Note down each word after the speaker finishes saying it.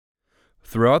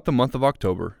Throughout the month of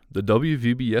October, the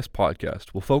WVBS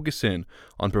podcast will focus in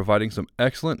on providing some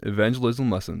excellent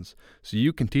evangelism lessons so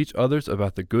you can teach others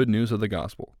about the good news of the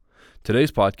gospel.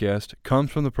 Today's podcast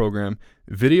comes from the program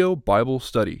Video Bible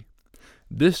Study.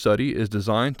 This study is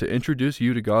designed to introduce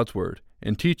you to God's Word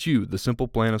and teach you the simple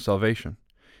plan of salvation.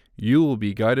 You will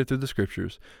be guided through the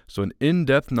Scriptures, so an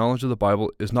in-depth knowledge of the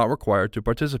Bible is not required to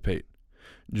participate.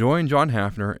 Join John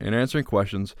Haffner in answering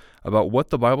questions about what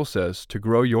the Bible says to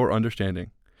grow your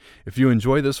understanding. If you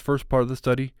enjoy this first part of the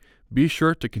study, be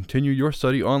sure to continue your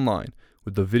study online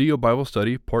with the Video Bible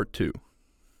Study Part 2.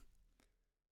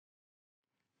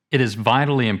 It is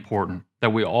vitally important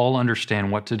that we all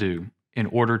understand what to do in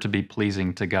order to be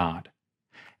pleasing to God.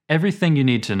 Everything you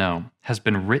need to know has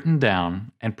been written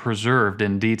down and preserved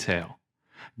in detail.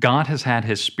 God has had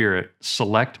His Spirit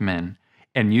select men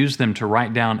and use them to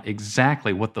write down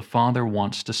exactly what the Father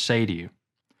wants to say to you.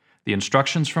 The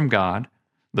instructions from God,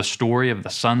 the story of the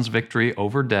Son's victory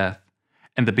over death,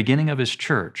 and the beginning of His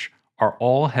church are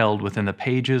all held within the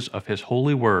pages of His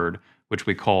holy word, which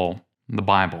we call the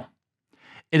Bible.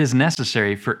 It is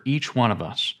necessary for each one of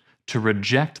us to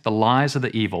reject the lies of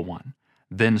the evil one,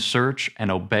 then search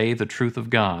and obey the truth of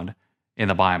God in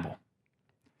the Bible.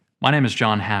 My name is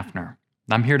John Haffner,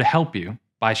 and I'm here to help you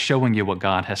by showing you what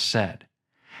God has said.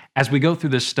 As we go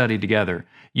through this study together,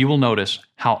 you will notice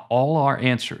how all our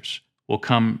answers will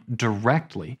come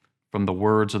directly from the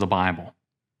words of the Bible.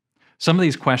 Some of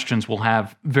these questions will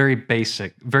have very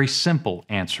basic, very simple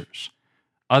answers.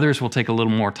 Others will take a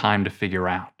little more time to figure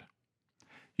out.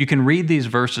 You can read these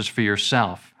verses for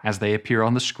yourself as they appear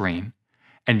on the screen,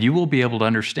 and you will be able to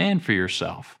understand for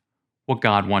yourself what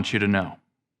God wants you to know.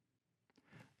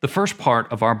 The first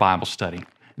part of our Bible study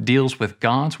deals with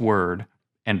God's Word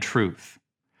and truth.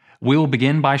 We will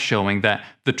begin by showing that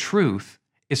the truth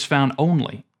is found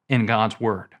only in God's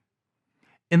Word.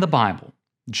 In the Bible,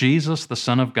 Jesus, the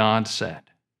Son of God, said,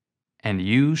 "And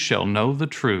you shall know the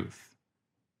truth,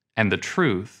 and the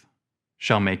truth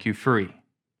shall make you free."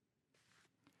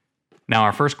 Now,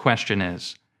 our first question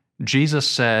is, Jesus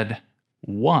said,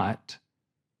 what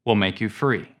will make you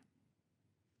free?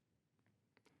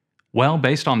 Well,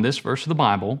 based on this verse of the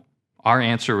Bible, our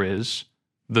answer is,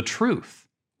 the truth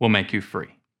will make you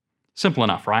free. Simple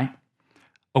enough, right?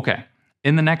 Okay,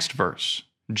 in the next verse,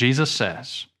 Jesus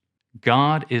says,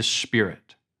 God is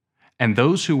spirit, and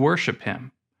those who worship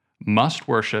Him must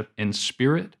worship in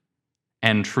spirit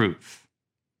and truth.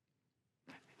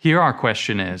 Here our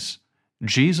question is,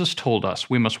 Jesus told us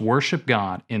we must worship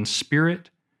God in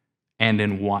spirit and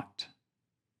in what?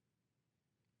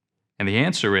 And the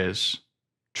answer is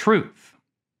truth.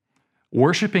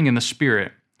 Worshiping in the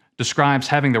Spirit describes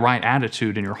having the right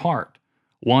attitude in your heart,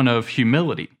 one of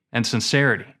humility and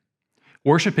sincerity.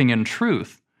 Worshiping in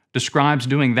truth describes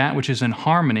doing that which is in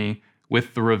harmony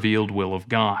with the revealed will of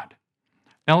God.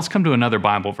 Now let's come to another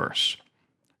Bible verse.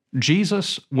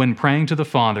 Jesus, when praying to the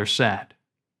Father, said,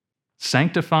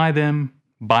 "Sanctify them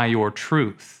by your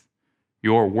truth.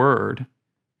 Your word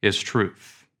is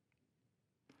truth."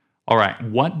 All right,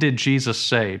 what did Jesus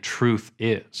say truth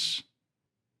is?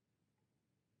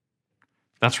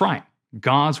 That's right,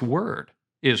 God's word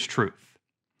is truth.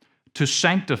 To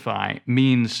sanctify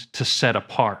means to set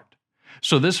apart.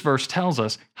 So this verse tells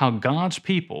us how God's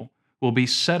people will be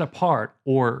set apart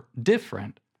or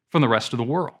different from the rest of the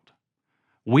world.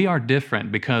 We are different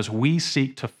because we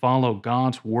seek to follow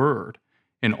God's word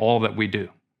in all that we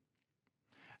do.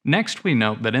 Next, we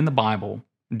note that in the Bible,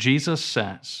 Jesus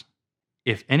says,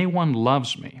 "If anyone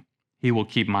loves me, he will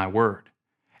keep my word,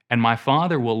 and my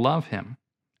Father will love him,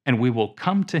 and we will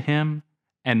come to him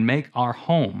and make our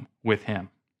home with him.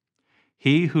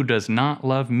 He who does not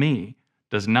love me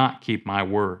does not keep my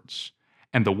words,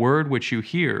 and the word which you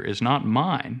hear is not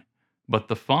mine, but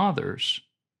the Father's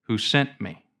who sent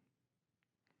me."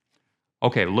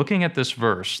 Okay, looking at this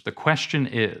verse, the question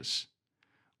is,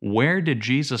 where did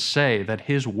Jesus say that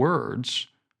His words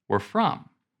were from?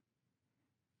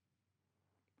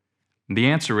 The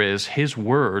answer is His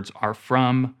words are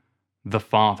from the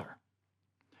Father.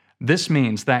 This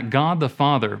means that God the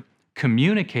Father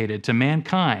communicated to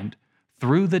mankind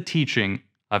through the teaching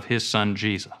of His Son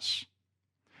Jesus.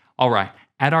 All right,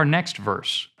 at our next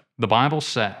verse, the Bible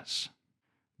says,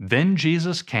 "Then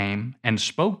Jesus came and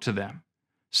spoke to them,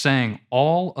 saying,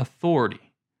 'All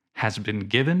authority has been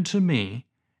given to me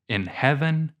in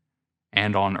heaven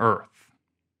and on earth.'"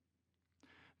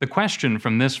 The question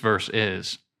from this verse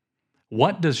is,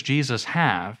 what does Jesus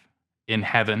have in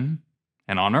heaven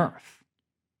and on earth?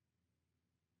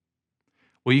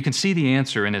 Well, you can see the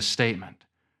answer in His statement.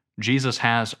 Jesus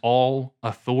has all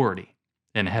authority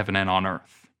in heaven and on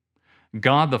earth.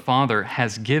 God the Father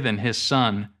has given His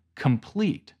Son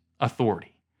complete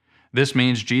authority. This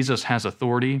means Jesus has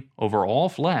authority over all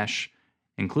flesh,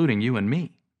 including you and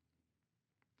me.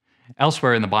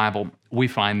 Elsewhere in the Bible, we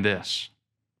find this: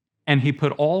 "And He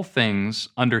put all things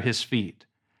under His feet,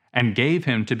 and gave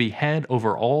Him to be head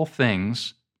over all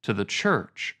things to the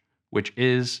church, which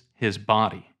is His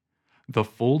body, the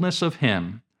fullness of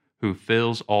Him who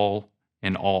fills all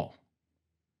in all."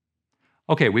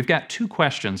 Okay, we've got two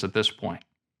questions at this point.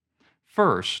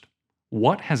 First,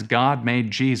 what has God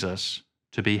made Jesus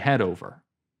to be head over?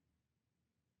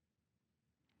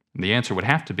 The answer would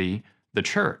have to be the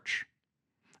church.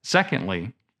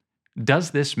 Secondly,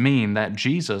 does this mean that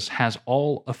Jesus has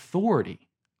all authority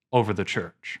over the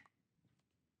church?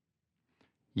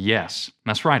 Yes,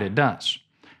 that's right, it does.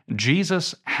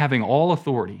 Jesus having all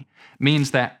authority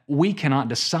means that we cannot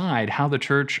decide how the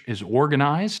church is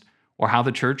organized or how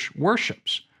the church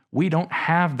worships. We don't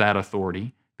have that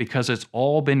authority because it's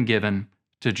all been given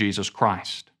to Jesus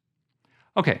Christ.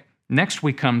 Okay, next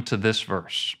we come to this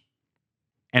verse.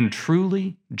 "And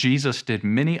truly Jesus did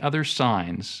many other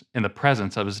signs in the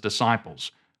presence of His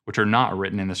disciples, which are not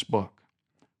written in this book.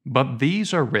 But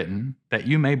these are written that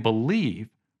you may believe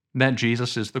that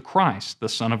Jesus is the Christ, the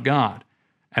Son of God,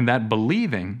 and that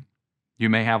believing you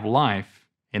may have life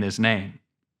in His name."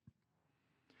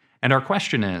 And our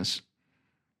question is,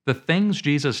 the things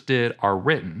Jesus did are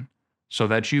written so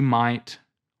that you might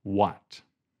what?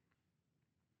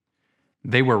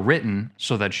 They were written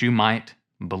so that you might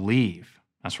believe.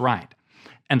 That's right.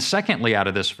 And secondly, out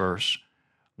of this verse,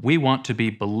 we want to be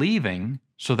believing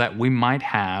so that we might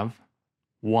have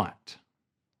what?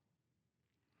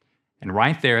 And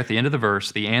right there at the end of the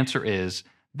verse, the answer is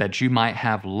that you might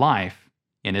have life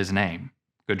in His name.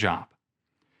 Good job.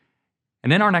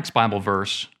 And in our next Bible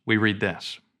verse, we read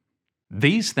this: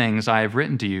 "These things I have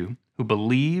written to you who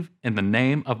believe in the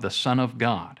name of the Son of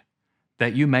God,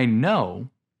 that you may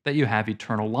know that you have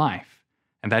eternal life,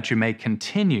 and that you may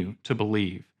continue to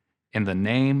believe in the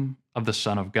name of the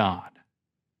Son of God."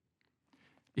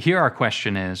 Here our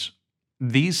question is,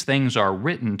 these things are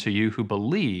written to you who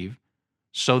believe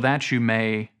so that you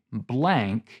may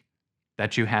blank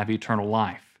that you have eternal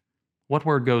life. What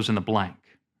word goes in the blank?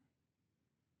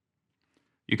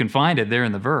 You can find it there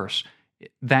in the verse,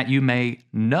 that you may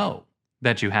know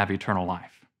that you have eternal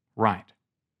life. Right.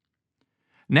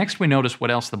 Next, we notice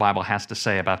what else the Bible has to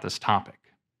say about this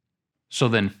topic. "So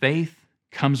then faith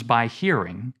comes by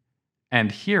hearing,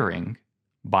 and hearing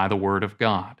by the word of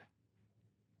God."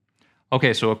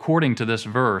 Okay, so according to this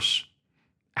verse,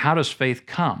 how does faith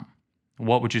come?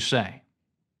 What would you say?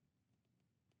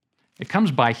 It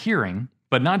comes by hearing,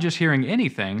 but not just hearing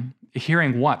anything.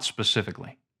 Hearing what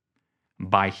specifically?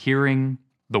 By hearing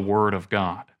the word of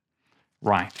God.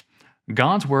 Right.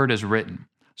 God's word is written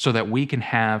so that we can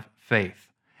have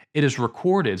faith. It is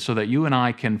recorded so that you and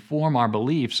I can form our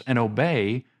beliefs and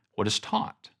obey what is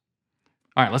taught.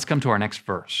 All right, let's come to our next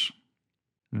verse.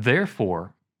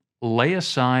 "Therefore, lay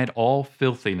aside all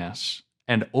filthiness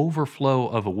and overflow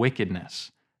of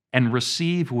wickedness, and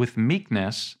receive with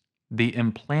meekness the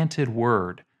implanted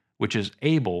word, which is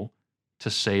able to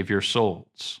save your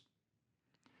souls."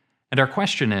 And our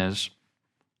question is,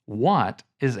 what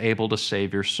is able to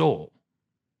save your soul?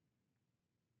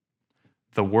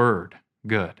 The Word.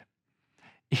 Good.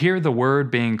 Here, the Word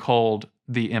being called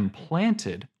the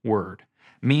implanted Word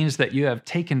means that you have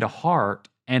taken to heart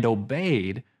and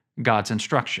obeyed God's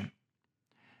instruction.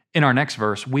 In our next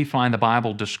verse, we find the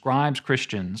Bible describes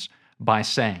Christians by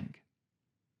saying,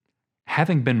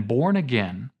 "Having been born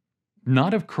again,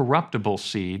 not of corruptible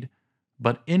seed,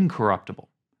 but incorruptible,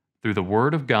 through the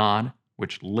Word of God,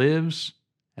 which lives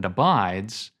and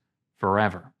abides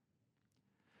forever."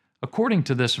 According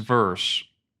to this verse,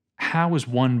 how is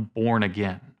one born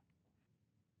again?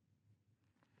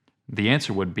 The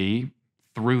answer would be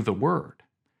through the Word.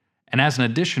 And as an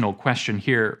additional question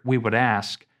here, we would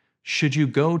ask, should you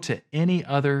go to any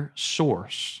other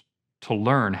source to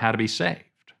learn how to be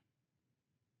saved?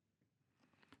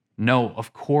 No,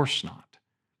 of course not.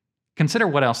 Consider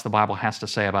what else the Bible has to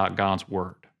say about God's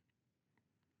Word.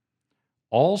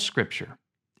 All Scripture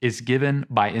is given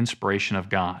by inspiration of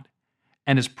God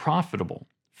and is profitable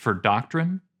for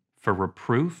doctrine, for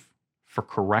reproof, for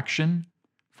correction,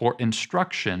 for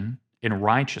instruction in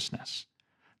righteousness,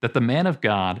 that the man of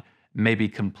God may be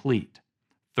complete,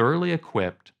 thoroughly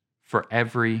equipped for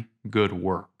every good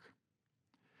work.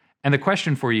 And the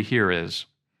question for you here is,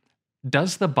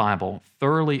 does the Bible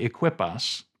thoroughly equip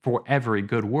us for every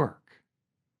good work?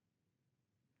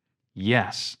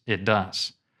 Yes, it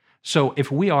does. So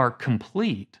if we are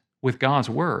complete with God's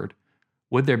Word,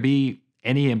 would there be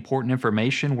Any important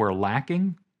information we're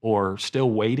lacking or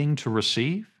still waiting to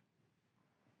receive?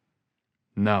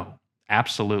 No,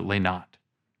 absolutely not.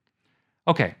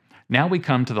 Okay, now we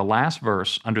come to the last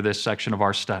verse under this section of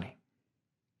our study.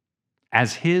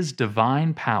 As His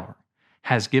divine power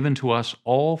has given to us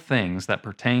all things that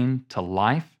pertain to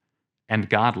life and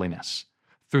godliness,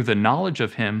 through the knowledge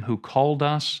of Him who called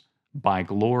us by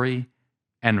glory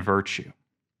and virtue.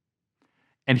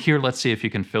 And here let's see if you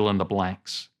can fill in the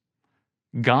blanks.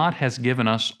 God has given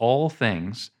us all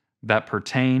things that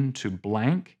pertain to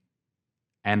blank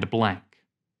and blank.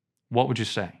 What would you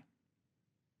say?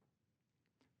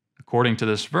 According to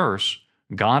this verse,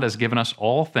 God has given us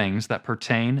all things that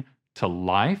pertain to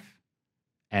life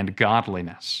and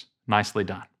godliness. Nicely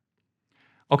done.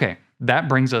 Okay, that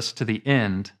brings us to the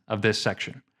end of this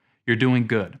section. You're doing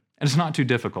good. And it's not too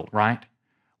difficult, right?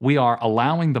 We are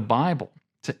allowing the Bible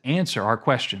to answer our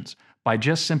questions by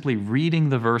just simply reading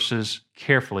the verses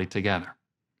carefully together.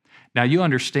 Now, you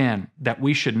understand that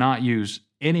we should not use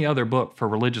any other book for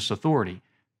religious authority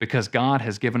because God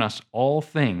has given us all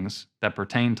things that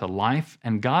pertain to life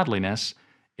and godliness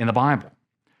in the Bible.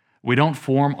 We don't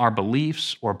form our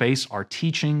beliefs or base our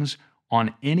teachings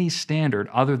on any standard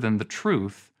other than the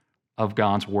truth of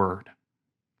God's Word.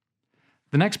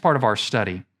 The next part of our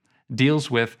study deals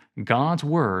with God's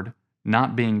Word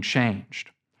not being changed.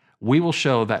 We will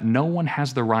show that no one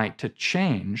has the right to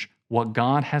change what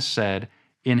God has said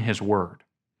in His Word.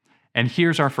 And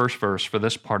here's our first verse for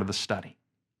this part of the study.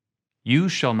 You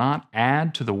shall not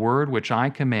add to the word which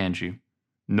I command you,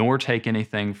 nor take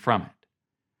anything from it,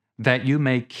 that you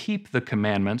may keep the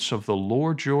commandments of the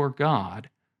Lord your God,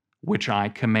 which I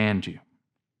command you.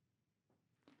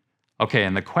 Okay,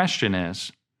 and the question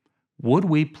is, would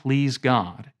we please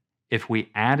God if we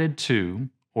added to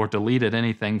or deleted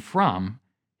anything from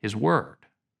His Word?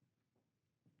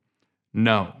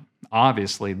 No,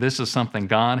 obviously, this is something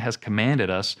God has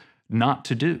commanded us not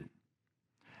to do.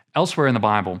 Elsewhere in the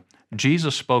Bible,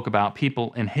 Jesus spoke about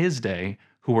people in His day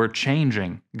who were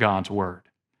changing God's Word.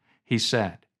 He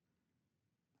said,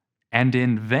 "And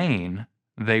in vain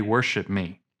they worship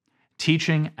me,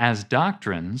 teaching as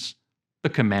doctrines the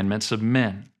commandments of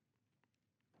men."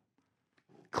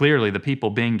 Clearly, the people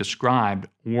being described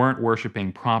weren't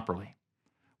worshiping properly.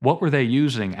 What were they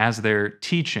using as their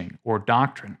teaching or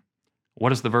doctrine? What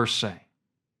does the verse say?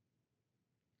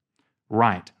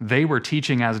 Right, they were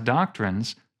teaching as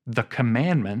doctrines the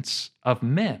commandments of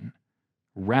men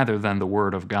rather than the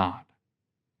Word of God.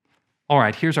 All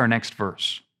right, here's our next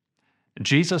verse.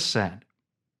 Jesus said,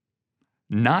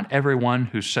 "Not everyone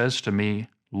who says to me,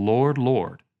 'Lord,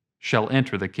 Lord,' shall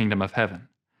enter the kingdom of heaven,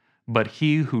 but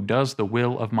he who does the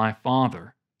will of my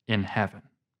Father in heaven."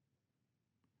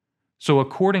 So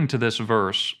according to this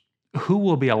verse, who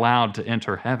will be allowed to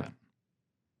enter heaven?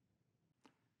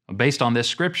 Based on this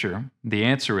scripture, the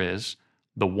answer is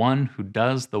the one who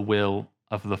does the will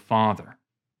of the Father.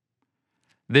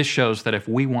 This shows that if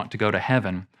we want to go to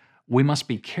heaven, we must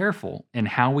be careful in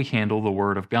how we handle the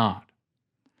Word of God.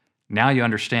 Now you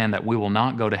understand that we will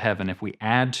not go to heaven if we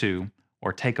add to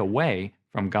or take away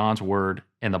from God's Word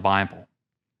in the Bible.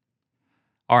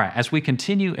 All right, as we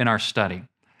continue in our study,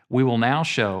 we will now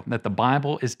show that the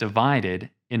Bible is divided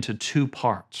into two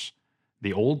parts,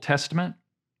 the Old Testament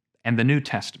and the New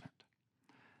Testament.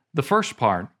 The first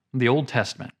part, the Old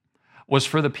Testament, was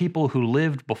for the people who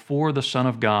lived before the Son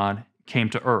of God came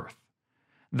to earth.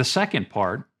 The second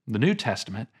part, the New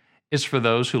Testament, is for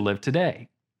those who live today,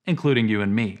 including you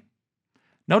and me.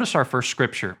 Notice our first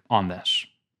scripture on this.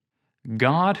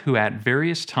 God, who at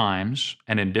various times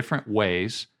and in different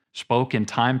ways spoke in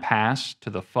time past to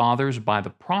the fathers by the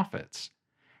prophets,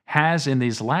 has in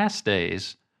these last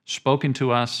days spoken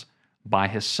to us by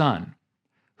His Son,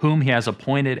 whom He has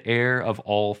appointed heir of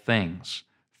all things,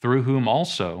 through whom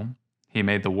also He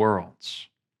made the worlds.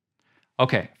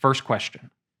 Okay, first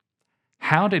question.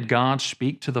 How did God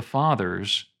speak to the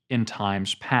fathers in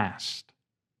times past?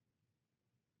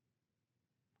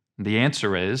 The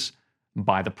answer is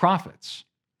by the prophets.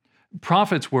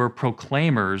 Prophets were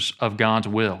proclaimers of God's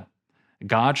will.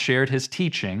 God shared His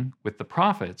teaching with the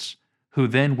prophets, who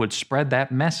then would spread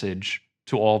that message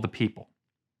to all the people.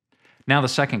 Now the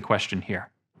second question here.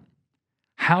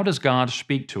 How does God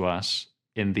speak to us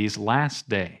in these last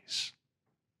days?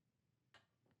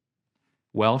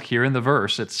 Well, here in the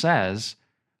verse it says,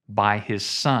 by His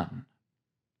Son.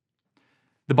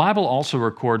 The Bible also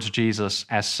records Jesus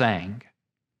as saying,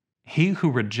 "He who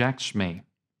rejects me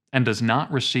and does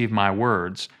not receive my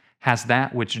words has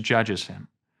that which judges him.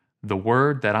 The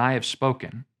word that I have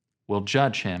spoken will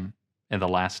judge him in the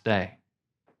last day."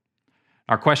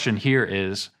 Our question here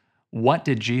is, what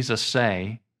did Jesus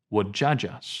say would judge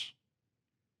us?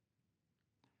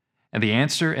 And the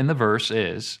answer in the verse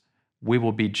is, we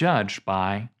will be judged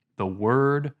by the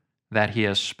word that he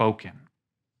has spoken.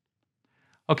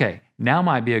 Okay, now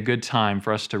might be a good time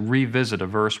for us to revisit a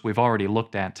verse we've already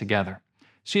looked at together.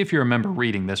 See if you remember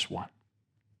reading this one.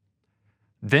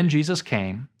 Then Jesus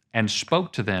came and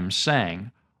spoke to them,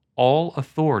 saying, All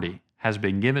authority has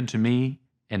been given to me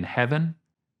in heaven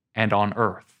and on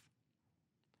earth.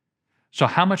 So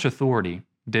how much authority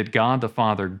did God the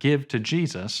Father give to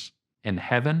Jesus in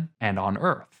heaven and on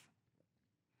earth?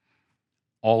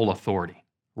 All authority,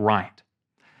 right.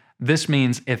 This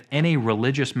means if any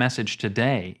religious message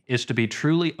today is to be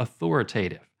truly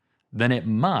authoritative, then it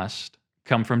must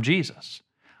come from Jesus.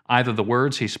 Either the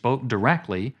words he spoke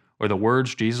directly or the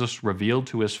words Jesus revealed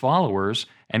to his followers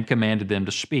and commanded them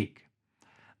to speak.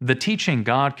 The teaching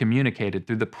God communicated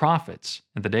through the prophets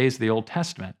in the days of the Old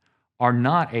Testament are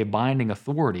not a binding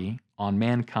authority on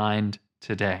mankind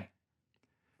today.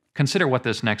 Consider what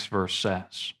this next verse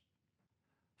says.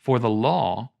 For the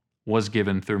law was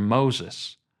given through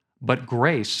Moses, but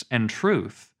grace and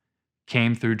truth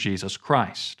came through Jesus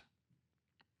Christ.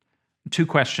 Two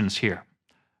questions here.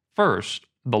 First,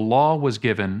 the law was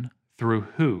given through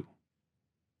who?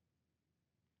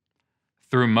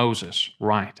 Through Moses,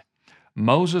 right.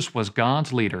 Moses was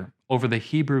God's leader over the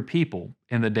Hebrew people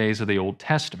in the days of the Old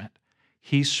Testament.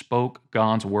 He spoke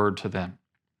God's word to them.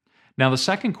 Now, the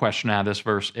second question out of this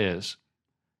verse is,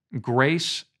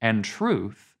 grace and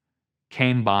truth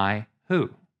came by who?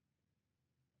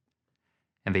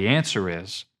 And the answer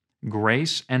is,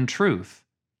 grace and truth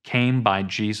came by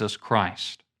Jesus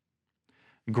Christ.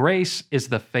 Grace is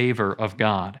the favor of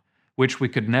God, which we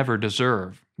could never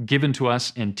deserve, given to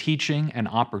us in teaching and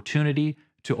opportunity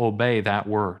to obey that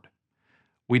word.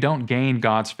 We don't gain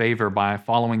God's favor by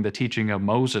following the teaching of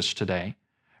Moses today.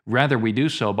 Rather, we do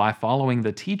so by following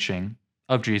the teaching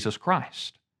of Jesus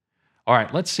Christ. All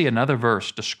right, let's see another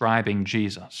verse describing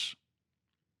Jesus.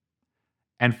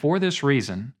 And for this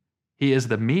reason, he is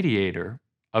the mediator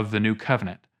of the new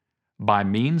covenant, by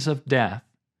means of death,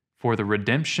 for the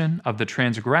redemption of the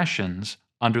transgressions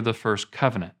under the first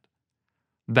covenant,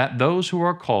 that those who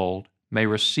are called may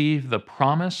receive the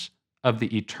promise of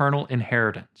the eternal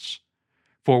inheritance.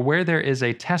 For where there is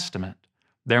a testament,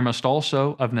 there must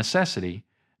also of necessity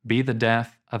be the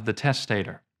death of the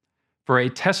testator. For a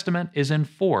testament is in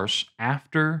force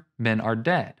after men are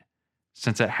dead,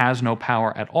 since it has no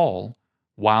power at all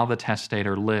while the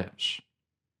testator lives.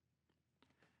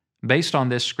 Based on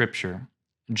this scripture,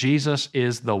 Jesus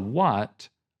is the what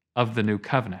of the new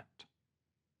covenant?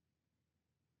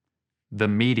 The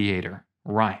mediator,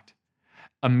 right.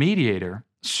 A mediator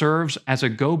serves as a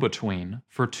go-between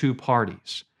for two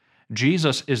parties.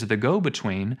 Jesus is the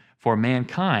go-between for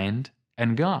mankind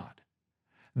and God.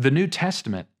 The New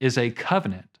Testament is a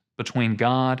covenant between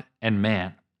God and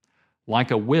man. Like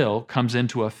a will comes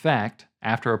into effect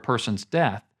after a person's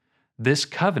death, this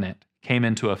covenant came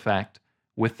into effect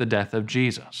with the death of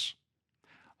Jesus.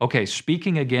 Okay,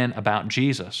 speaking again about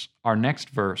Jesus, our next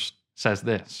verse says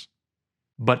this,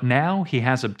 But now he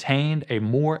has obtained a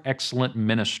more excellent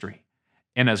ministry,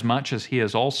 inasmuch as he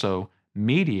is also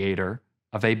mediator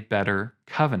of a better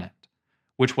covenant,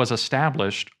 which was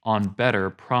established on better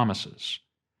promises.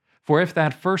 For if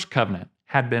that first covenant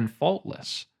had been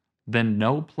faultless, then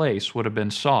no place would have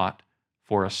been sought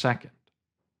for a second.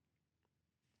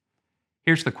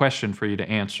 Here's the question for you to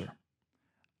answer.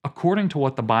 According to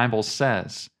what the Bible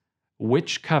says,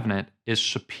 which covenant is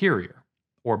superior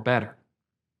or better?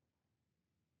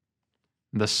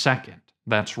 The second,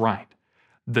 that's right.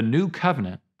 The new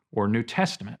covenant, or New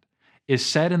Testament, is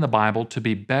said in the Bible to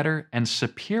be better and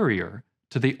superior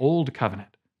to the old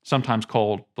covenant, sometimes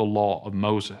called the law of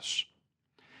Moses.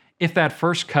 If that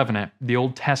first covenant, the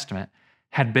Old Testament,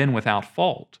 had been without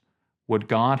fault, would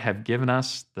God have given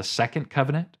us the second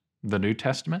covenant, the New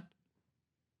Testament?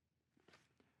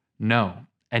 No,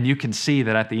 and you can see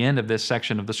that at the end of this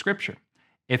section of the Scripture,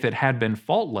 if it had been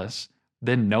faultless,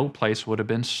 then no place would have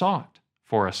been sought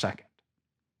for a second.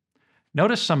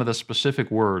 Notice some of the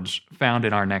specific words found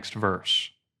in our next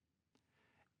verse.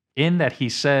 In that he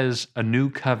says a new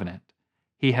covenant,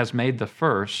 he has made the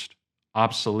first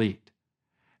obsolete.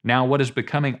 Now what is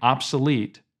becoming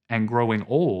obsolete and growing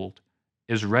old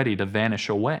is ready to vanish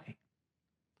away.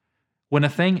 When a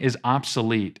thing is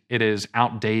obsolete, it is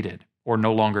outdated or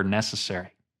no longer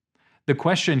necessary. The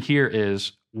question here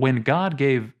is, when God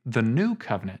gave the new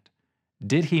covenant,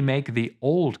 did he make the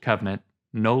old covenant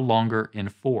no longer in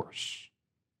force?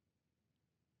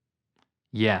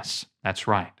 Yes, that's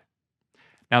right.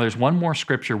 Now there's one more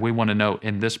scripture we want to note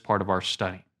in this part of our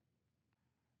study.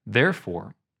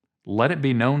 Therefore, Let it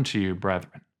be known to you,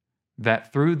 brethren,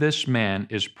 that through this man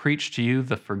is preached to you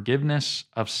the forgiveness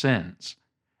of sins,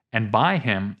 and by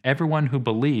him everyone who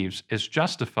believes is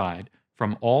justified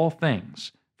from all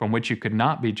things from which you could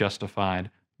not be justified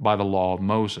by the law of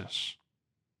Moses.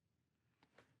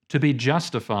 To be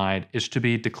justified is to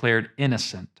be declared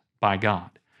innocent by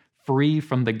God, free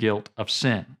from the guilt of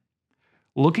sin.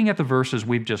 Looking at the verses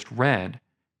we've just read,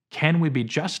 can we be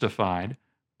justified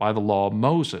by the law of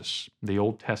Moses, the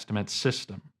Old Testament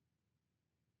system?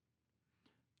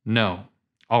 No.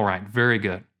 All right, very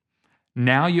good.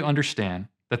 Now you understand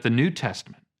that the New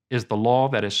Testament is the law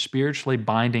that is spiritually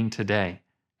binding today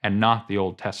and not the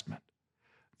Old Testament.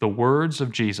 The words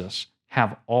of Jesus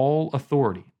have all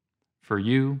authority for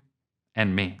you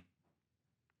and me.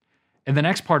 In the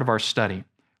next part of our study,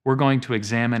 we're going to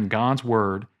examine God's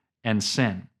Word and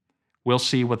sin. We'll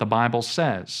see what the Bible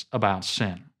says about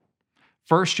sin.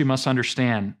 First, you must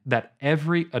understand that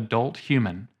every adult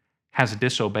human has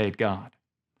disobeyed God.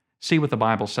 See what the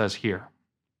Bible says here.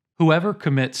 Whoever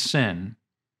commits sin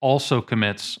also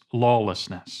commits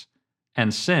lawlessness,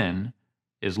 and sin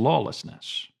is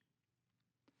lawlessness.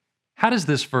 How does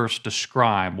this verse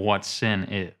describe what sin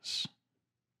is?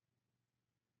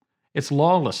 It's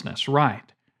lawlessness,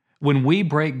 right? When we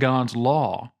break God's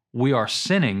law, we are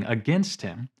sinning against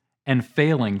Him and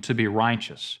failing to be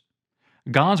righteous.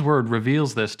 God's Word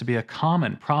reveals this to be a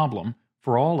common problem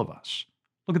for all of us.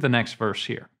 Look at the next verse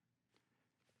here.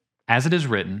 As it is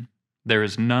written, there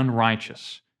is none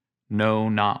righteous, no,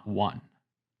 not one.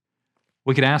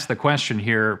 We could ask the question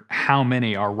here, how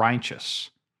many are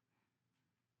righteous?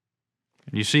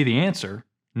 And you see the answer,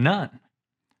 none.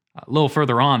 A little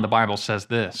further on, the Bible says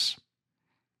this,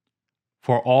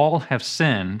 for all have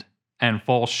sinned and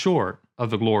fall short of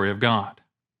the glory of God.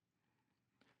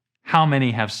 How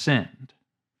many have sinned?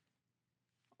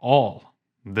 All.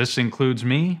 This includes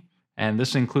me, and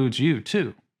this includes you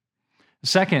too.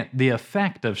 Second, the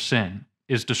effect of sin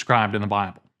is described in the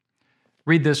Bible.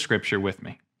 Read this scripture with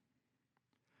me.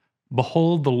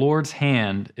 Behold, the Lord's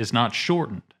hand is not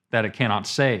shortened, that it cannot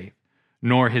save,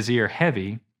 nor his ear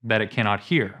heavy, that it cannot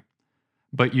hear.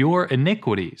 But your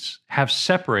iniquities have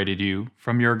separated you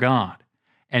from your God,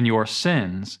 and your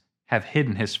sins have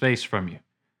hidden his face from you,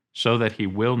 so that he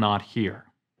will not hear.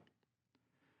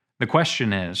 The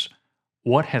question is,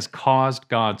 what has caused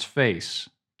God's face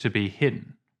to be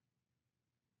hidden?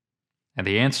 And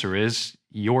the answer is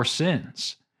your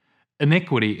sins.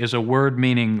 Iniquity is a word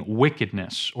meaning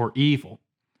wickedness or evil.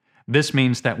 This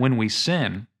means that when we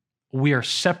sin, we are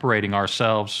separating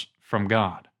ourselves from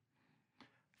God.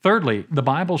 Thirdly, the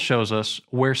Bible shows us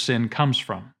where sin comes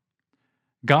from.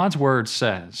 God's word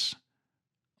says,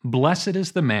 "Blessed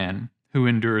is the man who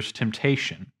endures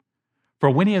temptation, for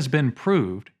when he has been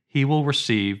proved, he will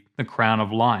receive the crown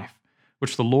of life,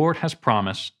 which the Lord has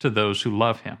promised to those who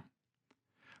love him.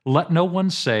 Let no one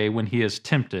say when he is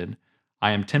tempted,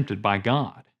 I am tempted by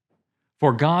God.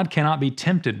 For God cannot be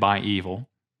tempted by evil,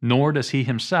 nor does he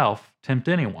himself tempt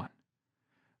anyone.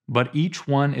 But each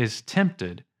one is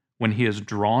tempted when he is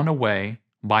drawn away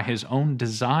by his own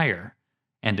desire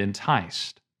and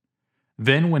enticed.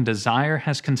 Then when desire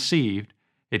has conceived,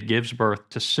 it gives birth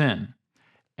to sin.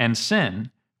 And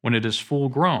sin, when it is full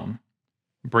grown,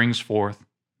 brings forth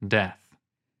death."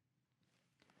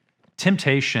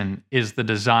 Temptation is the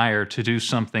desire to do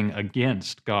something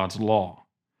against God's law.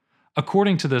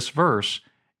 According to this verse,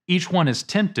 each one is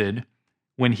tempted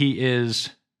when he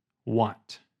is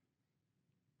what?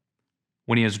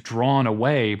 When he is drawn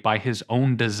away by his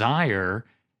own desire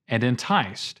and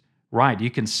enticed. Right, you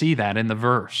can see that in the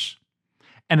verse.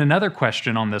 And another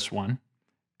question on this one,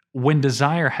 when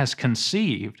desire has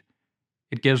conceived,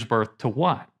 it gives birth to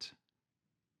what?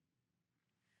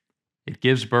 It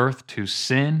gives birth to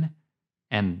sin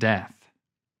and death.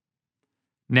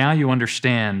 Now you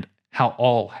understand how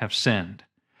all have sinned.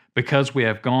 Because we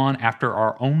have gone after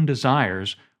our own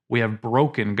desires, we have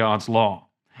broken God's law,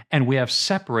 and we have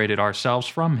separated ourselves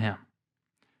from Him.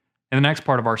 In the next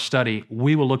part of our study,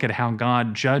 we will look at how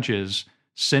God judges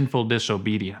sinful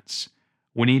disobedience.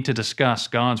 We need to discuss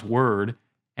God's word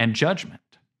and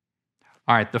judgment.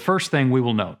 All right, the first thing we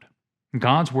will note,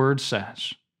 God's word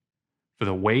says, "For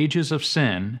the wages of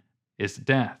sin is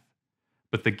death,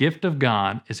 but the gift of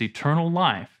God is eternal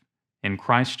life in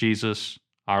Christ Jesus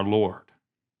our Lord."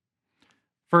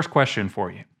 First question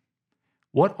for you.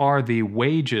 What are the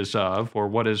wages of, or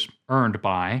what is earned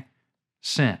by,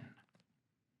 sin?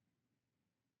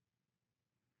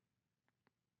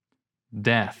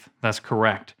 Death. That's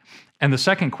correct. And the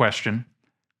second question,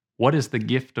 what is the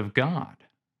gift of God?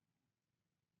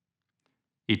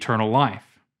 Eternal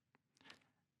life.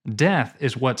 Death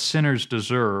is what sinners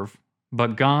deserve,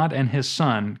 but God and His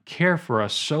Son care for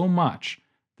us so much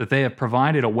that they have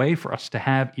provided a way for us to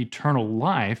have eternal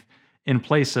life in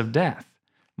place of death.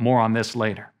 More on this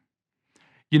later.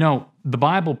 You know, the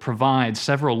Bible provides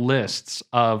several lists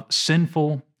of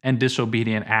sinful and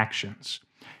disobedient actions.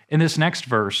 In this next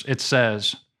verse, it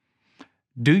says,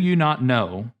 "Do you not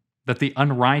know that the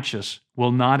unrighteous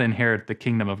will not inherit the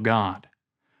kingdom of God?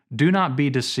 Do not be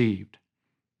deceived.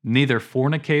 Neither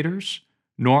fornicators,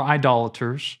 nor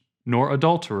idolaters, nor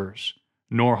adulterers,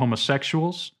 nor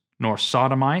homosexuals, nor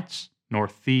sodomites, nor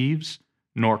thieves,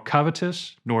 nor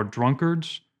covetous, nor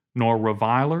drunkards, nor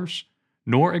revilers,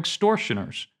 nor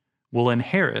extortioners will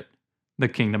inherit the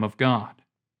kingdom of God."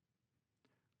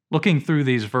 Looking through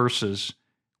these verses,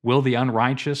 will the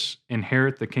unrighteous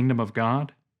inherit the kingdom of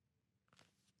God?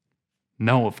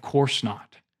 No, of course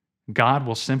not. God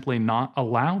will simply not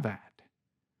allow that.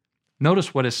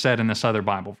 Notice what is said in this other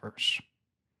Bible verse.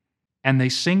 "And they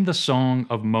sing the song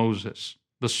of Moses,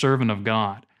 the servant of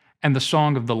God, and the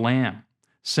song of the Lamb,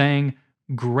 saying,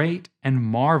 Great and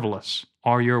marvelous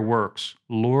are your works,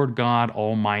 Lord God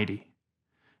Almighty.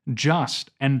 Just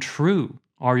and true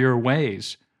are your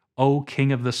ways, O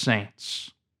King of the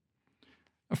saints."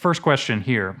 First question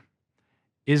here,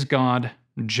 is God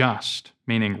just,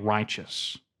 meaning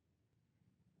righteous?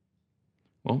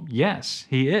 Well, yes,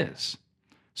 He is.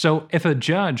 So if a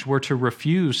judge were to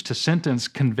refuse to sentence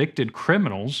convicted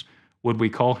criminals, would we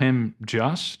call him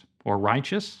just or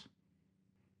righteous?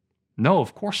 No,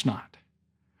 of course not.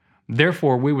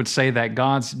 Therefore, we would say that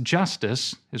God's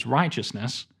justice, His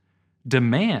righteousness,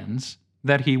 demands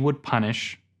that He would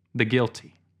punish the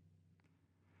guilty.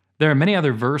 There are many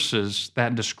other verses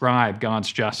that describe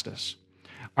God's justice.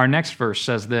 Our next verse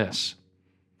says this,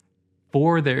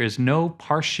 "For there is no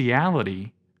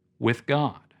partiality with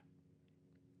God."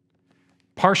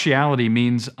 Partiality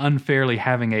means unfairly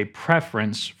having a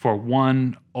preference for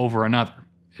one over another,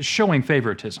 showing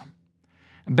favoritism.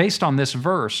 Based on this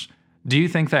verse, do you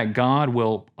think that God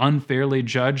will unfairly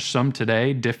judge some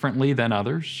today differently than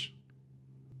others?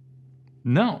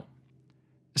 No.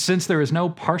 Since there is no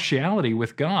partiality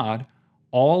with God,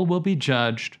 all will be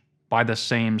judged by the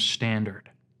same standard.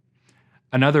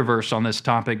 Another verse on this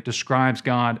topic describes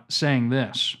God saying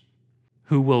this,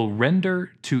 "Who will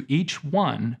render to each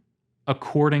one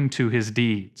according to his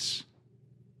deeds."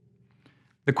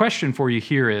 The question for you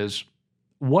here is,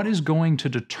 what is going to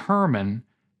determine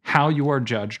how you are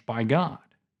judged by God?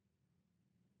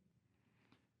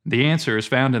 The answer is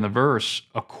found in the verse,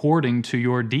 "according to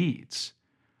your deeds."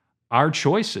 Our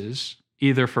choices,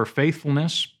 either for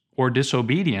faithfulness or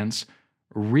disobedience,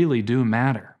 really do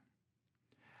matter.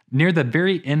 Near the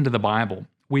very end of the Bible,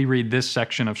 we read this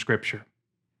section of Scripture.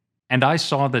 "And I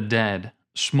saw the dead,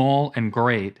 small and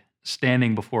great,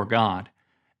 standing before God,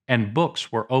 and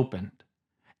books were opened.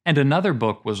 And another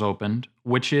book was opened,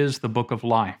 which is the book of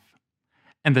life.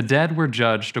 And the dead were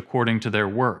judged according to their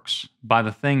works, by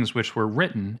the things which were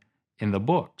written in the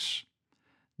books.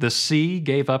 The sea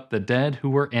gave up the dead who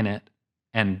were in it,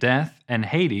 and death and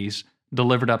Hades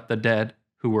delivered up the dead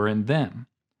who were in them.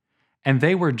 And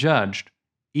they were judged,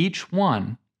 each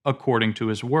one according to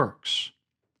his works.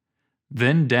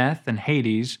 Then death and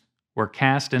Hades were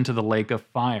cast into the lake of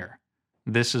fire.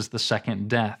 This is the second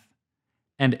death.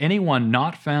 And anyone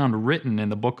not found written in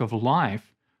the book of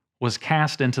life was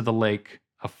cast into the lake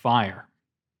of fire."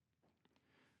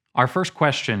 Our first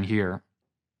question here,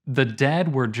 the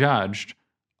dead were judged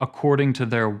according to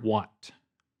their what?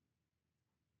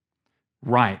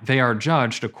 Right, they are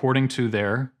judged according to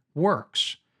their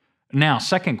works. Now,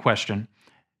 second question,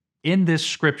 in this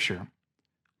scripture,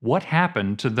 what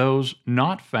happened to those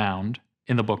not found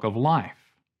in the book of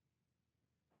life?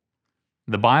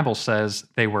 The Bible says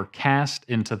they were cast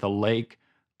into the lake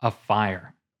of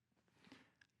fire.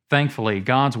 Thankfully,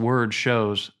 God's word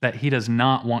shows that He does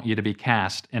not want you to be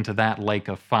cast into that lake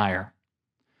of fire.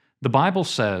 The Bible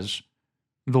says,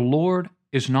 "The Lord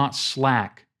is not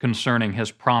slack concerning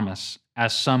His promise,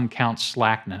 as some count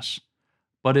slackness,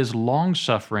 but is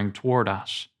longsuffering toward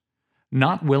us,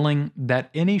 not willing that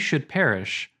any should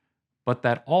perish, but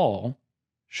that all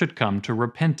should come to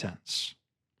repentance."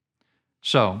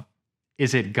 So,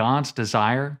 is it God's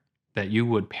desire that you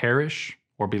would perish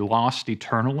or be lost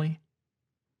eternally?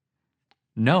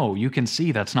 No, you can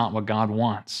see that's not what God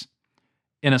wants.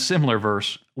 In a similar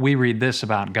verse, we read this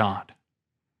about God,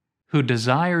 "who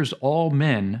desires all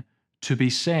men to be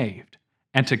saved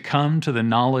and to come to the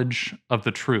knowledge of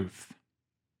the truth."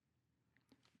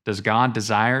 Does God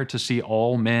desire to see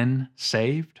all men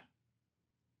saved?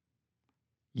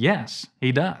 Yes,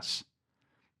 He does.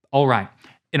 All right,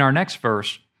 in our next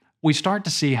verse, we start to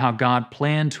see how God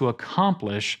planned to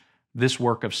accomplish this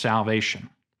work of salvation.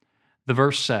 The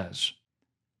verse says,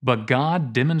 "But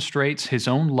God demonstrates His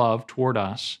own love toward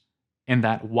us, in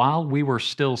that while we were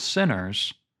still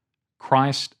sinners,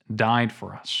 Christ died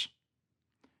for us."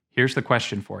 Here's the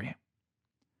question for you.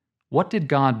 What did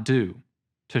God do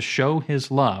to show His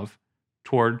love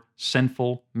toward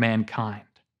sinful mankind?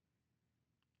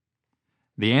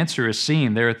 The answer is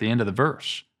seen there at the end of the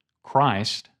verse.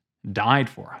 Christ died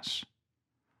for us.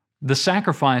 The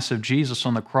sacrifice of Jesus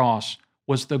on the cross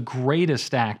was the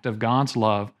greatest act of God's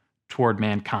love toward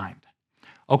mankind.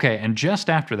 Okay, and just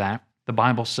after that, the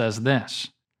Bible says this,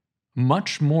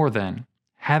 "Much more then,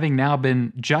 having now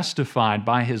been justified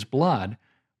by His blood,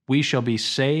 we shall be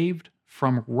saved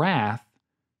from wrath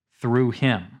through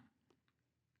Him."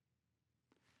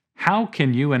 How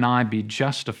can you and I be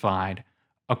justified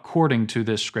according to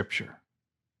this scripture?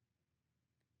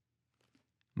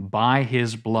 By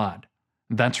His blood.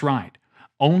 That's right.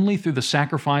 Only through the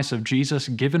sacrifice of Jesus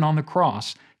given on the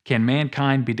cross can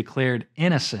mankind be declared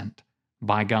innocent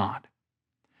by God.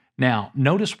 Now,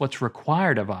 notice what's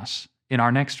required of us in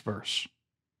our next verse.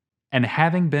 "And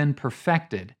having been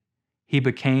perfected, He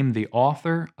became the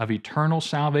author of eternal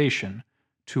salvation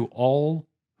to all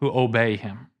who obey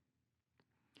Him."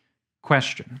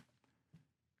 Question: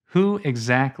 who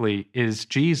exactly is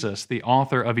Jesus the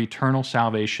author of eternal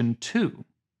salvation to?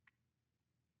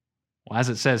 Well, as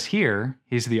it says here,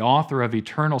 He's the author of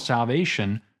eternal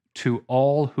salvation to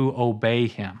all who obey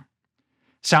Him.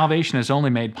 Salvation is only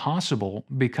made possible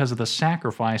because of the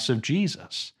sacrifice of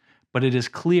Jesus, but it is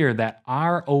clear that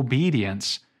our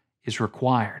obedience is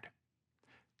required.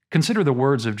 Consider the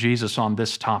words of Jesus on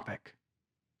this topic.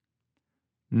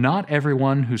 "Not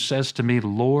everyone who says to me,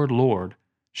 'Lord, Lord,'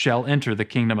 shall enter the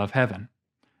kingdom of heaven,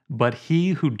 but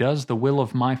he who does the will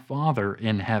of my Father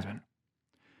in heaven.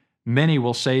 Many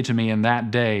will say to me in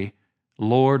that day,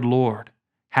 'Lord, Lord,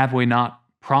 have we not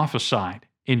prophesied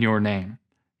in your name,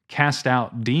 cast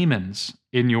out demons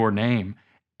in your name,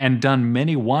 and done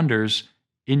many wonders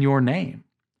in your name?'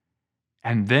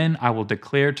 And then I will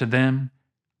declare to them,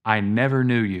 'I never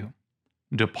knew you.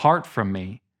 Depart from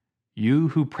me, you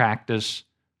who practice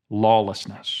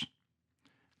lawlessness.'"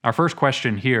 Our first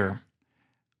question here,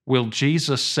 will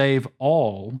Jesus save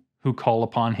all who call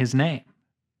upon His name?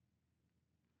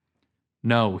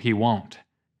 No, He won't.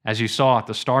 As you saw at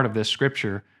the start of this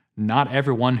scripture, not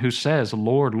everyone who says,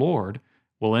 "Lord, Lord,"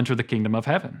 will enter the kingdom of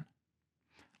heaven.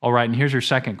 All right, and here's your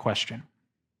second question.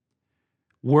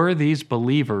 Were these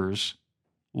believers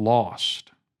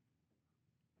lost?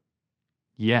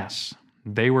 Yes,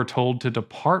 they were told to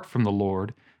depart from the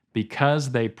Lord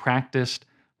because they practiced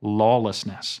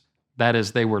lawlessness. That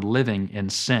is, they were living in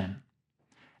sin.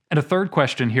 And a third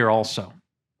question here also.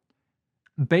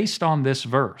 Based on this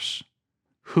verse,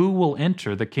 who will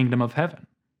enter the kingdom of heaven?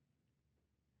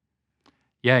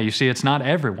 Yeah, you see, it's not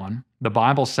everyone. The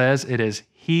Bible says it is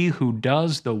he who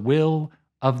does the will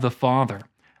of the Father.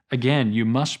 Again, you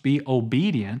must be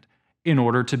obedient in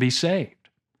order to be saved.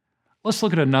 Let's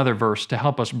look at another verse to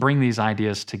help us bring these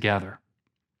ideas together.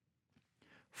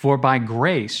 "For by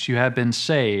grace you have been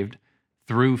saved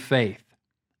through faith,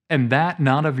 and that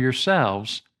not of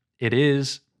yourselves, it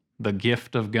is the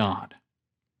gift of God."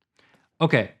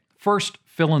 Okay, first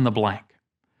fill in the blank.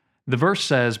 The verse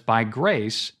says, "By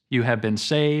grace you have been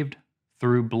saved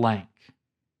through blank."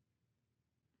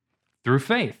 Through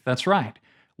faith, that's right.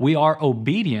 We are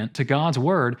obedient to God's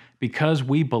word because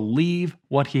we believe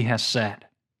what He has said.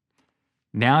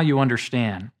 Now you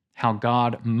understand how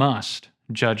God must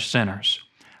judge sinners.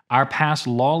 Our past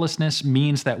lawlessness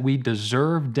means that we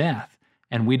deserve death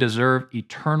and we deserve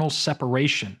eternal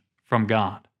separation from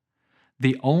God.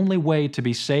 The only way to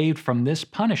be saved from this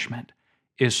punishment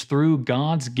is through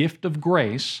God's gift of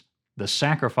grace, the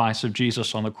sacrifice of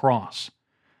Jesus on the cross.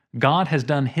 God has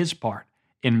done His part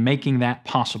in making that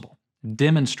possible,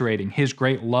 demonstrating His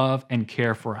great love and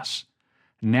care for us.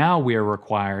 Now we are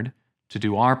required to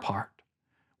do our part.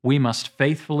 We must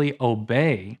faithfully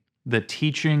obey the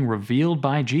teaching revealed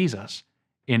by Jesus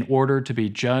in order to be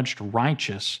judged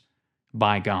righteous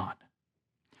by God.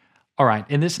 All right,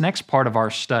 in this next part of our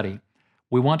study,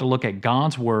 we want to look at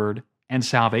God's Word and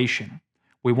salvation.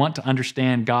 We want to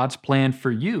understand God's plan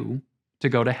for you to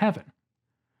go to heaven.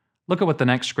 Look at what the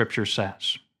next scripture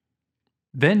says.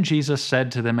 "Then Jesus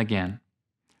said to them again,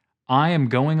 'I am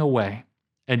going away,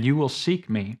 and you will seek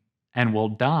me, and will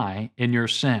die in your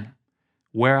sin.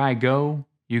 Where I go,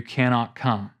 you cannot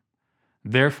come.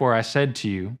 Therefore I said to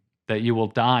you that you will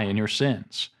die in your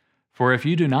sins. For if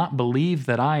you do not believe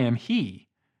that I am He,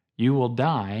 you will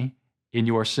die in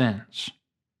your sins.'"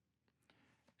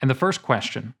 And the first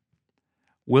question,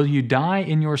 Will you die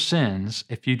in your sins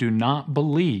if you do not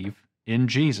believe in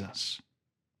Jesus?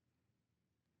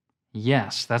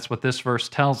 Yes, that's what this verse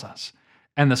tells us.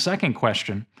 And the second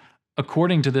question,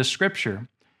 according to this scripture,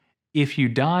 if you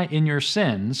die in your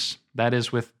sins, that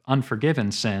is, with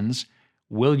unforgiven sins,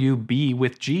 will you be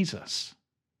with Jesus?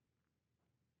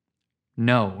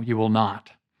 No, you will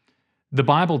not. The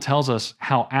Bible tells us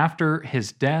how after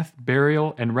his death,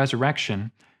 burial, and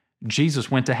resurrection, Jesus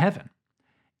went to heaven.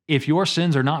 If your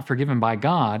sins are not forgiven by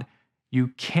God, you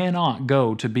cannot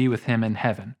go to be with him in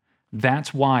heaven.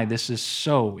 That's why this is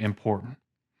so important.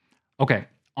 Okay,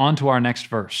 on to our next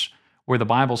verse, where the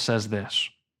Bible says this.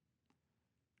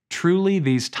 Truly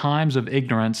these times of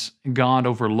ignorance God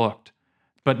overlooked,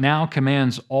 but now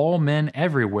commands all men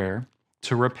everywhere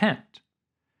to repent.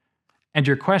 And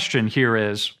your question here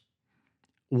is,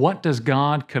 what does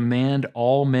God command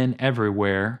all men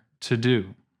everywhere to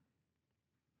do?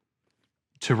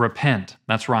 To repent,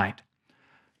 that's right.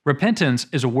 Repentance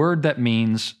is a word that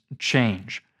means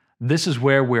change. This is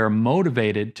where we're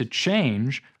motivated to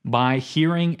change by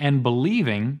hearing and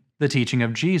believing the teaching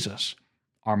of Jesus.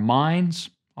 Our minds,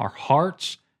 our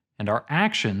hearts, and our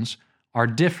actions are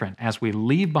different as we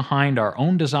leave behind our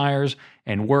own desires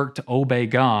and work to obey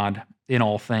God in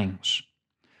all things.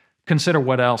 Consider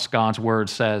what else God's Word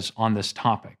says on this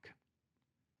topic.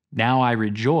 Now I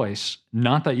rejoice,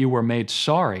 not that you were made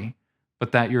sorry,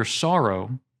 but that your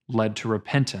sorrow led to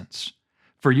repentance.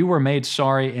 For you were made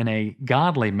sorry in a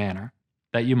godly manner,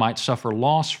 that you might suffer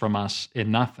loss from us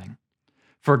in nothing.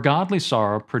 For godly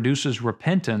sorrow produces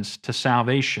repentance to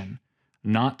salvation,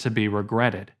 not to be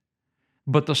regretted.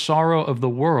 But the sorrow of the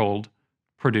world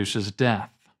produces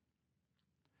death.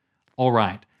 All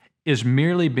right, is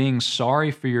merely being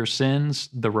sorry for your sins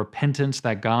the repentance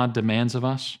that God demands of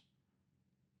us?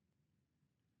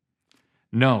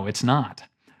 No, it's not.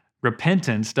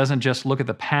 Repentance doesn't just look at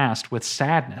the past with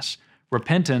sadness.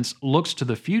 Repentance looks to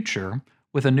the future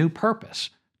with a new purpose,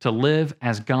 to live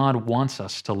as God wants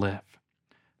us to live.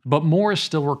 But more is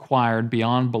still required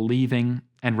beyond believing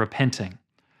and repenting.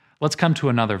 Let's come to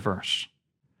another verse.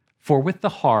 For with the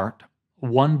heart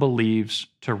one believes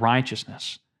to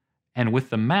righteousness, and with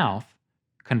the mouth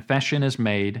confession is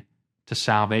made to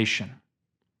salvation.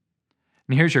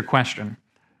 And here's your question.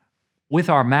 With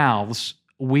our mouths,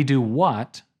 we do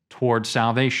what toward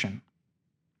salvation?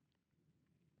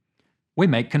 We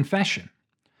make confession.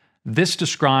 This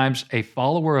describes a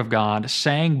follower of God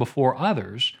saying before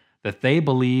others that they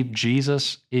believe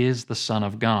Jesus is the Son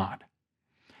of God.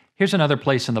 Here's another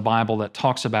place in the Bible that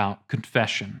talks about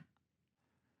confession.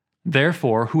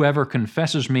 Therefore, whoever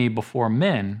confesses me before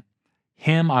men,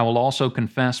 him I will also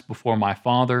confess before my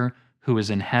Father who is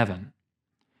in heaven.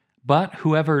 But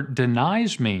whoever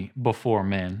denies me before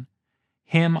men,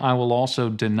 him I will also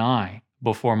deny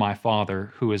before my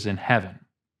Father who is in heaven.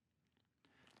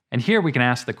 And here we can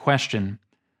ask the question,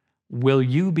 will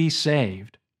you be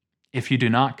saved if you do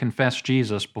not confess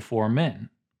Jesus before men?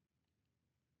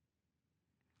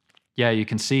 Yeah, you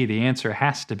can see the answer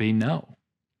has to be no.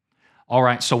 All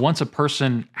right, so once a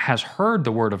person has heard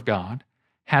the Word of God,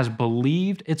 has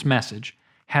believed its message,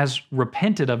 has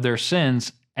repented of their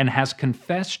sins, and has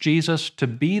confessed Jesus to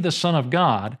be the Son of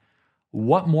God,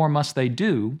 what more must they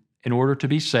do in order to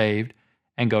be saved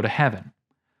and go to heaven?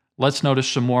 Let's notice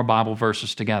some more Bible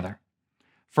verses together.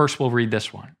 First, we'll read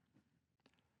this one.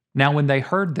 Now when they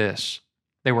heard this,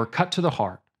 they were cut to the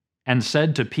heart, and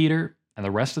said to Peter and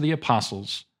the rest of the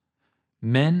apostles,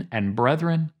 Men and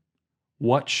brethren,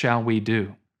 what shall we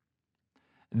do?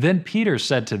 Then Peter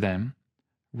said to them,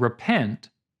 Repent,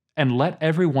 and let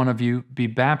every one of you be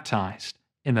baptized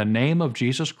in the name of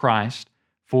Jesus Christ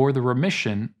for the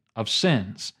remission of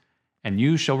sins, and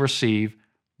you shall receive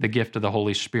the gift of the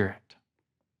Holy Spirit.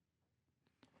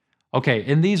 Okay,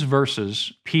 in these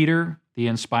verses, Peter, the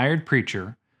inspired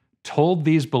preacher, told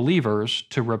these believers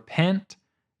to repent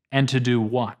and to do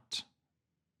what?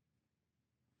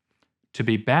 To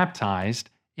be baptized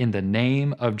in the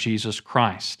name of Jesus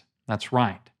Christ. That's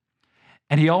right.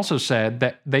 And he also said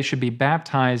that they should be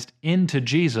baptized into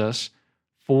Jesus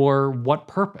for what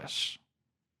purpose?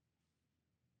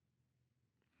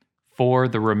 For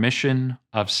the remission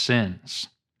of sins.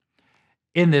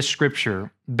 In this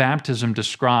scripture, baptism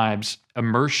describes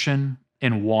immersion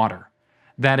in water.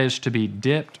 That is, to be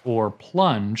dipped or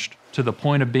plunged to the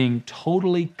point of being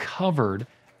totally covered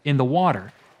in the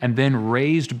water and then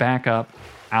raised back up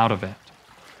out of it.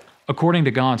 According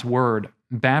to God's Word,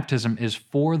 baptism is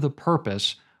for the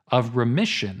purpose of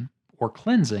remission or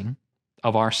cleansing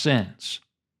of our sins.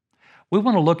 We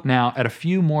want to look now at a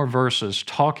few more verses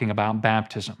talking about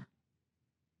baptism.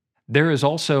 There is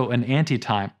also an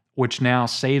antitype which now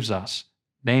saves us,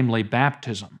 namely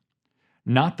baptism,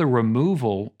 not the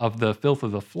removal of the filth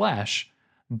of the flesh,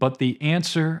 but the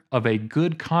answer of a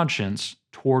good conscience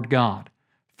toward God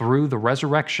through the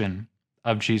resurrection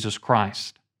of Jesus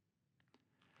Christ.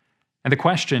 And the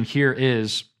question here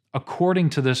is, according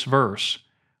to this verse,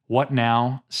 what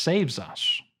now saves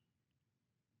us?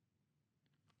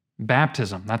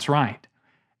 Baptism, that's right.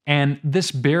 And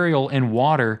this burial in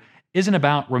water isn't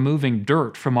about removing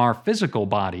dirt from our physical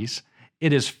bodies.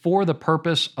 It is for the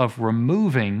purpose of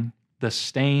removing the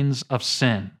stains of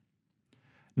sin.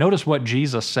 Notice what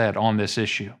Jesus said on this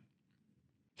issue.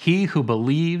 He who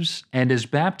believes and is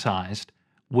baptized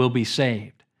will be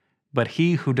saved, but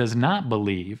he who does not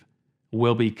believe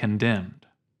will be condemned.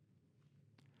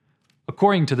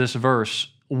 According to this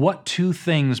verse, what two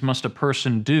things must a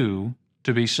person do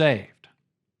to be saved?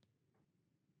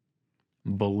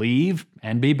 Believe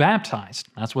and be baptized.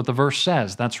 That's what the verse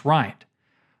says. That's right.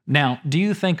 Now, do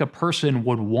you think a person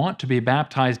would want to be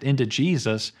baptized into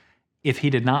Jesus if he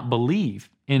did not believe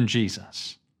in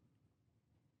Jesus?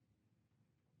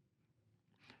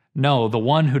 No, the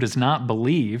one who does not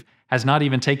believe has not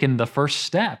even taken the first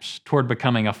steps toward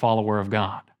becoming a follower of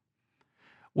God.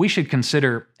 We should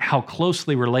consider how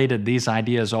closely related these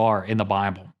ideas are in the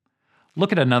Bible.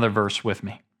 Look at another verse with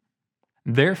me.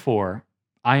 Therefore,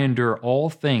 I endure all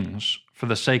things for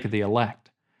the sake of the elect,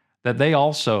 that they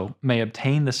also may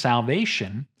obtain the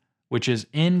salvation which is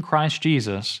in Christ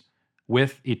Jesus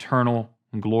with eternal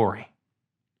glory.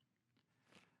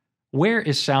 Where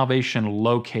is salvation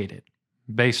located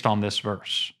based on this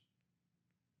verse?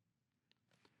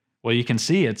 Well, you can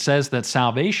see it says that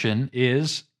salvation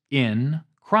is in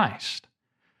Christ.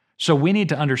 So we need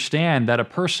to understand that a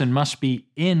person must be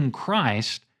in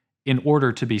Christ in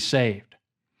order to be saved.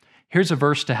 Here's a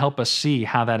verse to help us see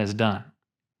how that is done.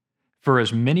 For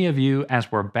as many of you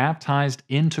as were baptized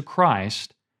into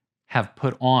Christ have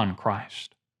put on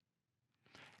Christ.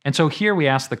 And so here we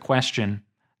ask the question,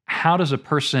 how does a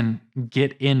person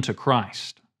get into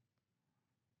Christ?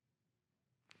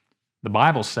 The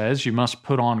Bible says you must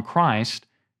put on Christ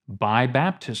by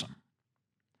baptism.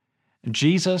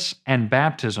 Jesus and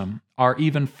baptism are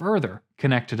even further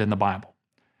connected in the Bible.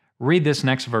 Read this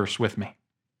next verse with me.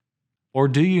 Or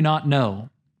do you not know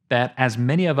that as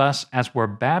many of us as were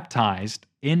baptized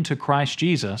into Christ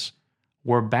Jesus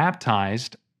were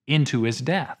baptized into his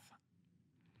death?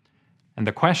 And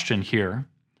the question here,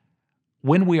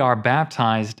 when we are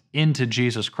baptized into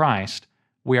Jesus Christ,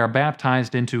 we are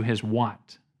baptized into his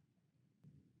what?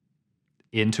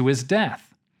 Into his death.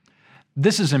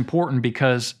 This is important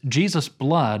because Jesus'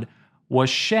 blood was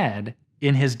shed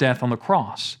in his death on the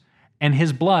cross, and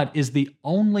his blood is the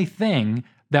only thing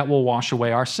that will wash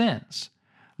away our sins.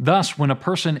 Thus, when a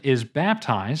person is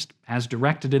baptized, as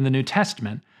directed in the New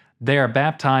Testament, they are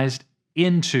baptized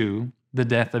into the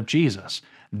death of Jesus,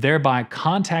 thereby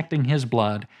contacting his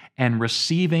blood and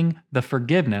receiving the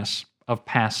forgiveness of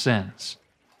past sins.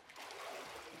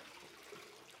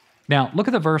 Now, look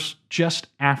at the verse just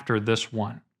after this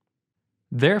one.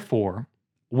 Therefore,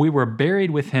 we were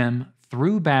buried with him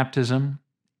through baptism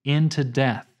into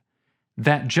death,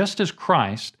 that just as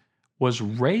Christ was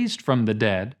raised from the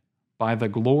dead by the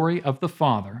glory of the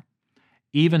Father,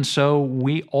 even so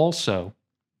we also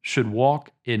should walk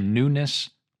in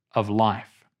newness of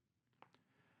life.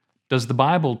 Does the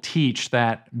Bible teach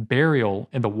that burial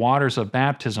in the waters of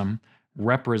baptism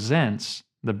represents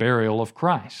the burial of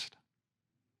Christ?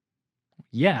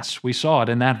 Yes, we saw it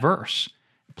in that verse.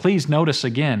 Please notice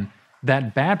again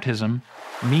that baptism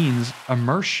means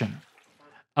immersion.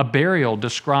 A burial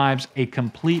describes a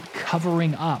complete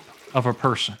covering up of a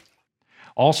person.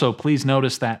 Also, please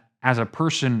notice that as a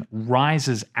person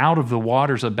rises out of the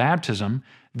waters of baptism,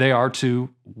 they are to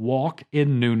walk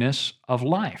in newness of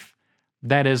life.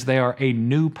 That is, they are a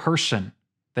new person.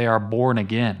 They are born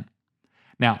again.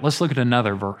 Now, let's look at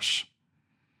another verse.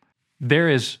 There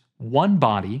is one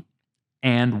body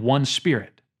and one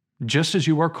Spirit, just as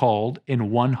you are called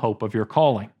in one hope of your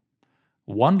calling.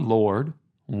 One Lord,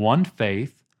 one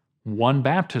faith, one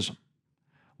baptism,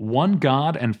 one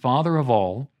God and Father of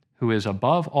all, who is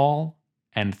above all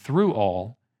and through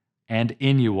all and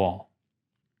in you all.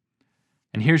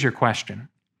 And here's your question.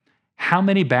 How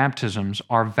many baptisms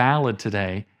are valid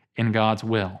today in God's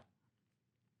will?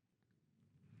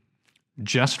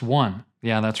 Just one.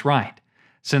 Yeah, that's right.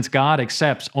 Since God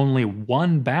accepts only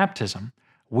one baptism,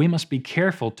 we must be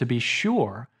careful to be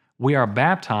sure we are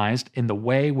baptized in the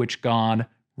way which God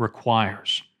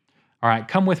requires. All right,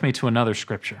 come with me to another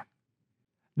scripture.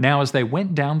 Now, as they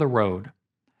went down the road,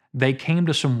 they came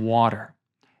to some water,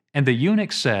 and the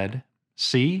eunuch said,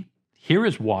 "See, here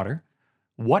is water.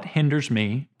 What hinders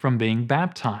me from being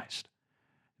baptized?"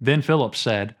 Then Philip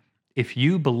said, "If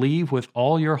you believe with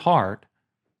all your heart,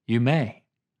 you may."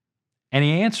 And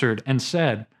he answered and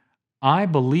said, "I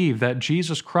believe that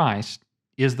Jesus Christ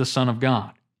is the Son of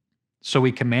God." So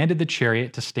he commanded the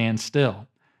chariot to stand still,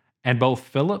 and both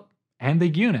Philip and the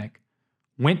eunuch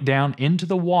went down into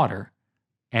the water,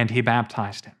 and he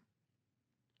baptized him.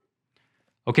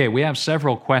 Okay, we have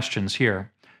several questions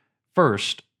here.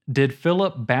 First, did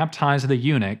Philip baptize the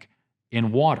eunuch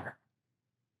in water?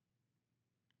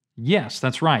 Yes,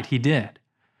 that's right, he did.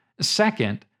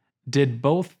 Second, did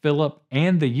both Philip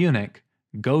and the eunuch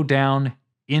go down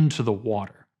into the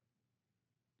water?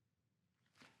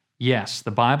 Yes, the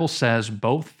Bible says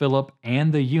both Philip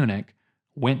and the eunuch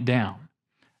went down.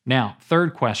 Now,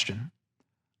 third question,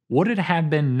 would it have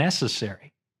been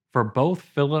necessary for both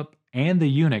Philip and the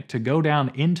eunuch to go down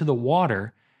into the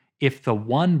water if the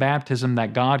one baptism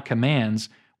that God commands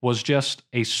was just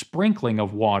a sprinkling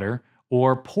of water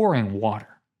or pouring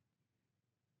water?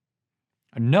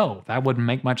 No, that wouldn't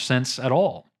make much sense at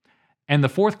all. And the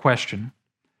fourth question,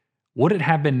 would it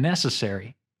have been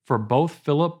necessary for both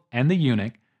Philip and the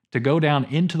eunuch to go down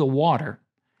into the water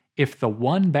if the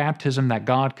one baptism that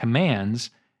God commands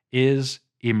is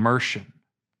immersion?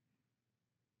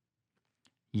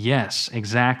 Yes,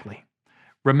 exactly.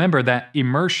 Remember that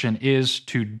immersion is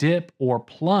to dip or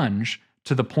plunge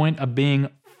to the point of being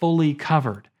fully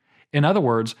covered. In other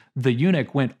words, the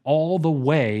eunuch went all the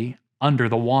way under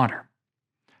the water.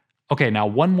 Okay, now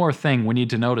one more thing we need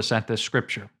to notice at this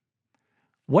scripture.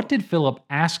 What did Philip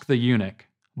ask the eunuch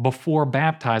before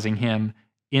baptizing him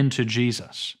into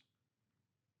Jesus?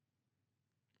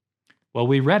 Well,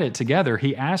 we read it together.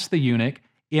 He asked the eunuch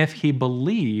if he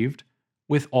believed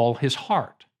with all his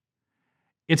heart.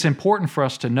 It's important for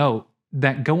us to note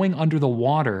that going under the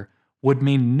water would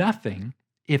mean nothing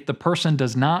if the person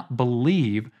does not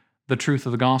believe the truth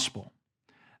of the gospel.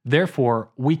 Therefore,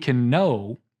 we can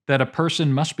know that a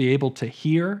person must be able to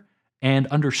hear and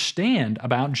understand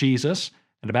about Jesus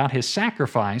and about his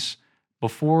sacrifice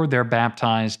before they're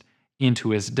baptized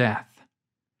into his death.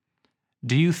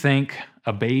 Do you think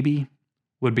a baby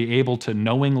would be able to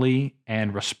knowingly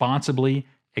and responsibly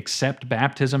accept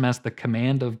baptism as the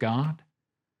command of God?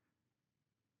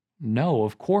 No,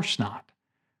 of course not.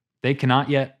 They cannot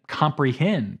yet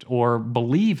comprehend or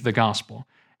believe the gospel,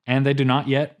 and they do not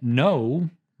yet know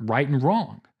right and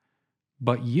wrong.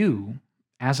 But you,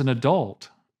 as an adult,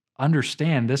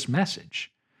 understand this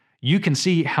message. You can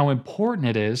see how important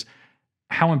it is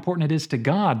to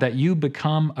God that you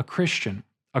become a Christian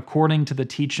according to the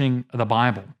teaching of the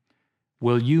Bible.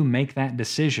 Will you make that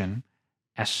decision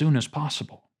as soon as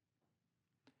possible?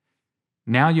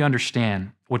 Now you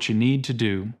understand what you need to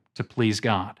do to please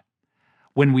God.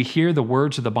 When we hear the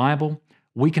words of the Bible,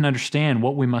 we can understand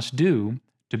what we must do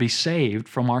to be saved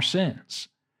from our sins.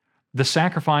 The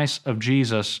sacrifice of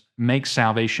Jesus makes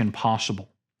salvation possible.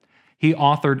 He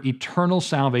authored eternal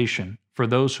salvation for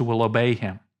those who will obey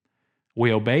him.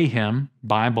 We obey him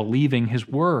by believing his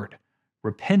word,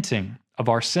 repenting of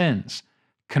our sins,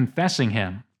 confessing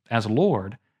him as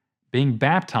Lord, being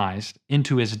baptized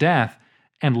into his death,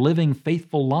 and living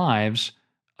faithful lives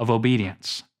of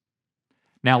obedience.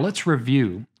 Now let's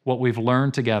review what we've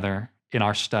learned together in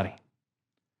our study.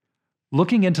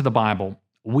 Looking into the Bible,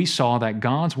 we saw that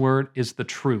God's word is the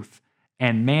truth,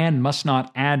 and man must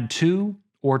not add to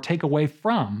or take away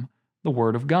from the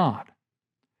word of God.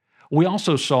 We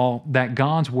also saw that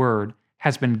God's word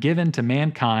has been given to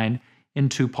mankind in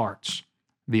two parts.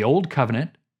 The Old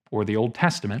Covenant, or the Old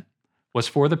Testament, was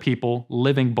for the people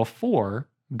living before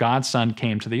God's Son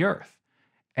came to the earth,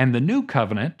 and the New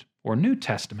Covenant, or New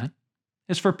Testament,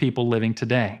 is for people living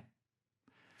today.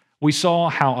 We saw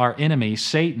how our enemy,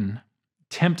 Satan,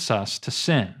 tempts us to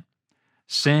sin.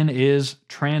 Sin is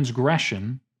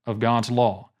transgression of God's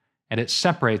law, and it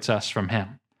separates us from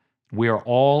him. We are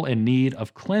all in need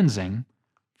of cleansing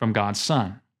from God's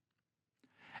Son.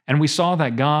 And we saw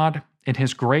that God, in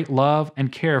his great love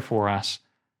and care for us,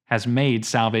 has made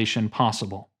salvation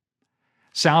possible.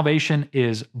 Salvation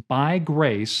is by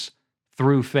grace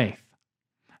through faith.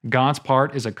 God's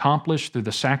part is accomplished through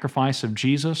the sacrifice of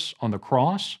Jesus on the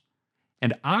cross,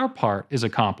 and our part is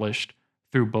accomplished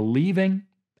through believing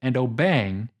and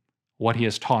obeying what he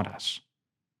has taught us.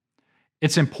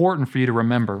 It's important for you to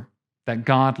remember that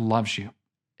God loves you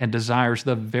and desires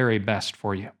the very best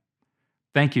for you.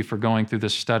 Thank you for going through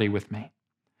this study with me.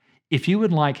 If you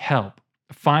would like help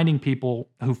finding people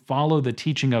who follow the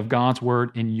teaching of God's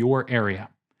word in your area,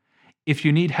 if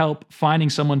you need help finding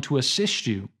someone to assist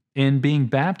you in being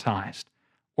baptized,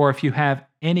 or if you have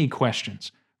any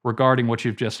questions regarding what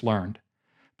you've just learned,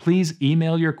 please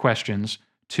email your questions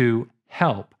to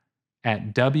help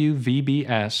at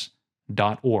wvbs.org.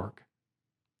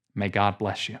 May God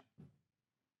bless you.